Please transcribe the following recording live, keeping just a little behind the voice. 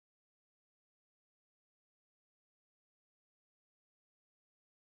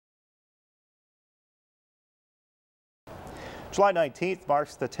July 19th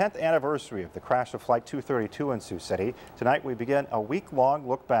marks the 10th anniversary of the crash of Flight 232 in Sioux City. Tonight we begin a week-long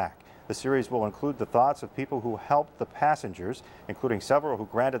look back. The series will include the thoughts of people who helped the passengers, including several who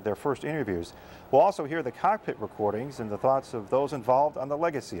granted their first interviews. We'll also hear the cockpit recordings and the thoughts of those involved on the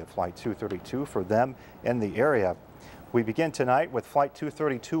legacy of Flight 232 for them in the area. We begin tonight with Flight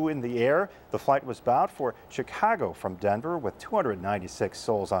 232 in the air. The flight was bound for Chicago from Denver with 296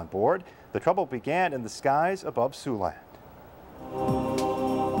 souls on board. The trouble began in the skies above Siouxland.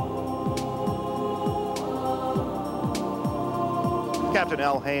 Captain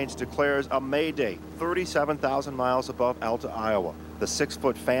Al Haynes declares a May Day 37,000 miles above Alta, Iowa. The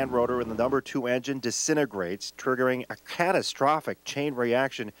 6-foot fan rotor in the number 2 engine disintegrates, triggering a catastrophic chain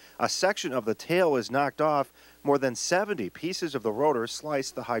reaction. A section of the tail is knocked off. More than 70 pieces of the rotor slice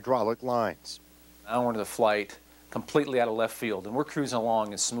the hydraulic lines. I wanted the flight completely out of left field, and we're cruising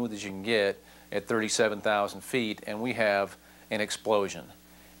along as smooth as you can get at 37,000 feet, and we have an explosion.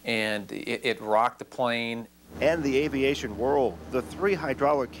 And it rocked the plane. And the aviation world. The 3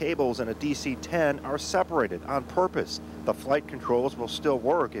 hydraulic cables and a DC-10 are separated on purpose. The flight controls will still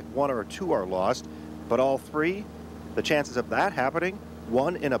work if 1 or 2 are lost, but all 3, the chances of that happening,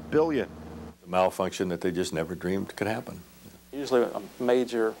 1 in a billion. A malfunction that they just never dreamed could happen. Usually a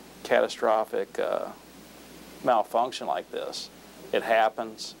major catastrophic malfunction like this, it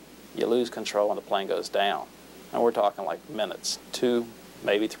happens, you lose control and the plane goes down. And we're talking like minutes, 2,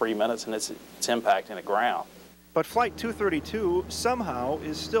 maybe 3 minutes, and it's impacting the ground. But Flight 232 somehow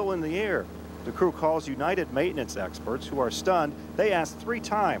is still in the air. The crew calls United maintenance experts who are stunned. They asked 3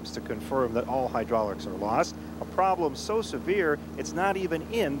 times to confirm that all hydraulics are lost, a problem so severe it's not even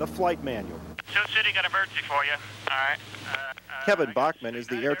in the flight manual. Sioux City got emergency for you. All right. Kevin Bachman is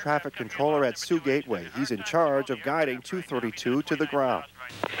the air traffic controller at Sioux Gateway. He's in charge of guiding 232 to the ground.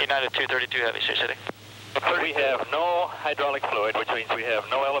 United 232 Heavy, Sioux City. We have no hydraulic fluid, which means we have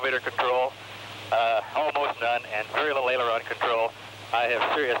no elevator control, almost none, and very little aileron control. I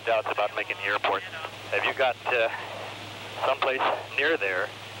have serious doubts about making the airport. Have you got someplace near there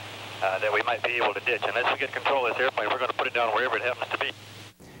that we might be able to ditch? Unless we get control of this airplane, we're going to put it down wherever it happens to be.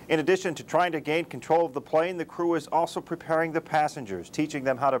 In addition to trying to gain control of the plane, the crew is also preparing the passengers, teaching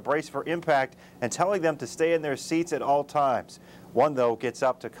them how to brace for impact and telling them to stay in their seats at all times. One, though, gets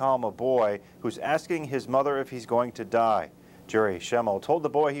up to calm a boy who's asking his mother if he's going to die. Jerry Schemmel told the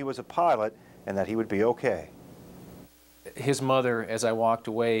boy he was a pilot and that he would be okay. His mother, as I walked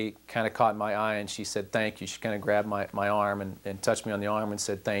away, kind of caught my eye and she said, "Thank you." She kind of grabbed my arm and touched me on the arm and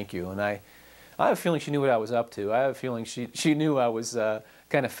said, "Thank you." And I have a feeling she knew what I was up to. I have a feeling she knew I was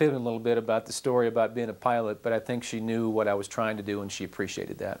kind of fibbing a little bit about the story about being a pilot, but I think she knew what I was trying to do and she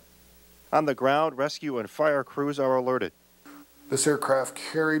appreciated that. On the ground, rescue and fire crews are alerted. This aircraft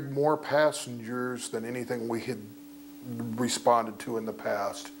carried more passengers than anything we had responded to in the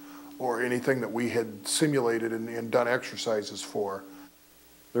past, or anything that we had simulated and done exercises for.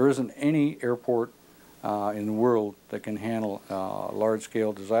 There isn't any airport in the world that can handle a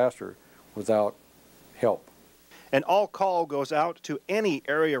large-scale disaster without help. An all-call goes out to any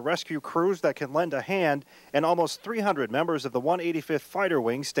area rescue crews that can lend a hand, and almost 300 members of the 185th Fighter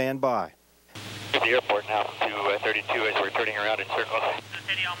Wing stand by. The airport now to 32 as we're turning around in circles.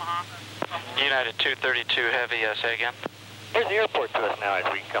 City, Omaha. United 232 Heavy, say again. Where's the airport to us now as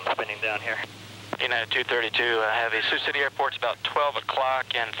we come spinning down here? United 232 Heavy. Sioux City Airport's about 12 o'clock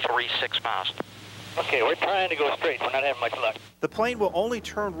and 3.6 miles. Okay, we're trying to go straight. We're not having much luck. The plane will only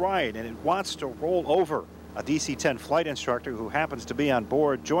turn right and it wants to roll over. A DC-10 flight instructor who happens to be on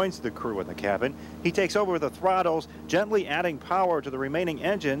board joins the crew in the cabin. He takes over the throttles, gently adding power to the remaining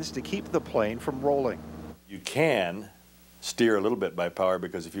engines to keep the plane from rolling. You can steer a little bit by power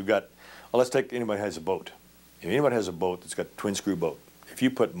because if you've got, well, let's take anybody who has a boat. If anybody has a boat that's got a twin screw boat, if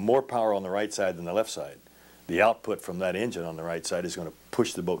you put more power on the right side than the left side, the output from that engine on the right side is going to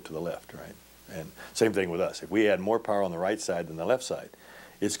push the boat to the left, right? And same thing with us. If we add more power on the right side than the left side,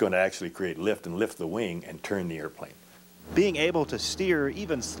 it's going to actually create lift and lift the wing and turn the airplane. Being able to steer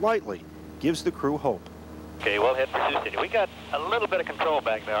even slightly gives the crew hope. Okay, we'll head for Sioux City. We got a little bit of control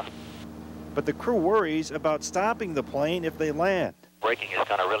back there. But the crew worries about stopping the plane if they land. Braking is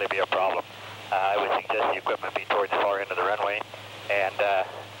going to really be a problem. I would suggest the equipment be towards the far end of the runway. And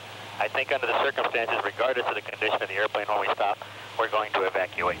I think under the circumstances, regardless of the condition of the airplane when we stop, we're going to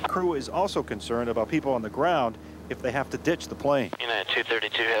evacuate. The crew is also concerned about people on the ground if they have to ditch the plane. United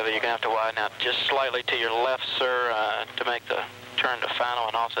 232 Heavy, you're going to have to widen out just slightly to your left, sir, to make the turn to final,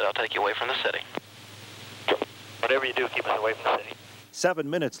 and also that'll take you away from the city. Whatever you do, keep us away from the city. 7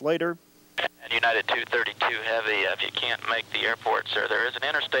 minutes later. And United 232 Heavy, if you can't make the airport, sir, there is an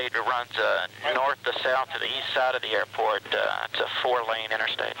interstate that runs north to south to the east side of the airport. It's a 4-lane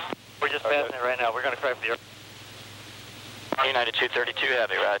interstate. We're just passing it right now. We're going to cry for the airport. United 232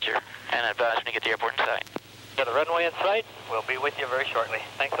 Heavy, roger. And advise when you get the airport in sight. Got the runway in sight. We'll be with you very shortly.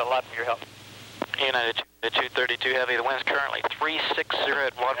 Thanks a lot for your help. United 232 Heavy, the wind's currently 360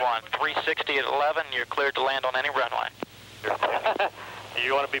 at 11, 360 at 11. You're cleared to land on any runway.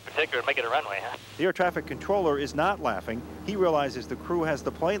 You want to be particular and make it a runway, huh? The air traffic controller is not laughing. He realizes the crew has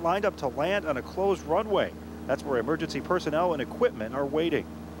the plane lined up to land on a closed runway. That's where emergency personnel and equipment are waiting.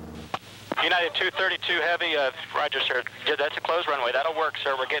 United 232 Heavy, roger, sir. Yeah, that's a closed runway. That'll work,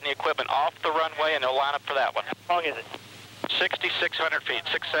 sir. We're getting the equipment off the runway, and they'll line up for that one. How long is it? 6,600 feet,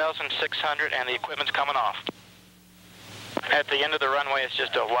 6,600, and the equipment's coming off. At the end of the runway, it's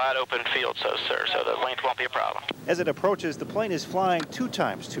just a wide open field, so the length won't be a problem. As it approaches, the plane is flying 2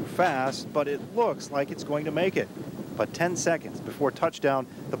 times too fast, but it looks like it's going to make it. But 10 seconds before touchdown,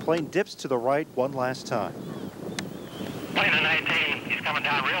 the plane dips to the right one last time. Plane of 19, he's coming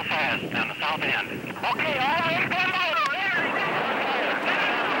down real fast down the south end. Okay, all right, stand by.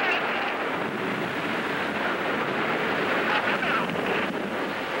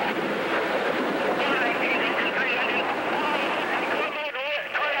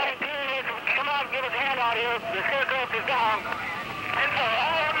 The aircraft is down. And so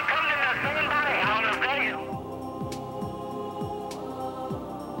all of them come in the same body on the radio.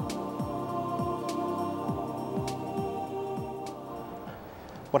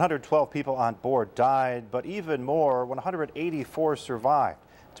 112 people on board died, but even more, 184 survived.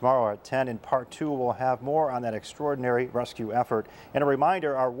 Tomorrow at 10 in Part 2, we'll have more on that extraordinary rescue effort. And a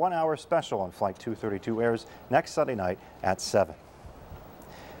reminder, our 1-hour special on Flight 232 airs next Sunday night at 7.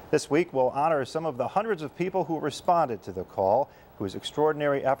 This week, we'll honor some of the hundreds of people who responded to the call, whose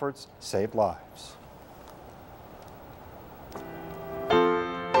extraordinary efforts saved lives.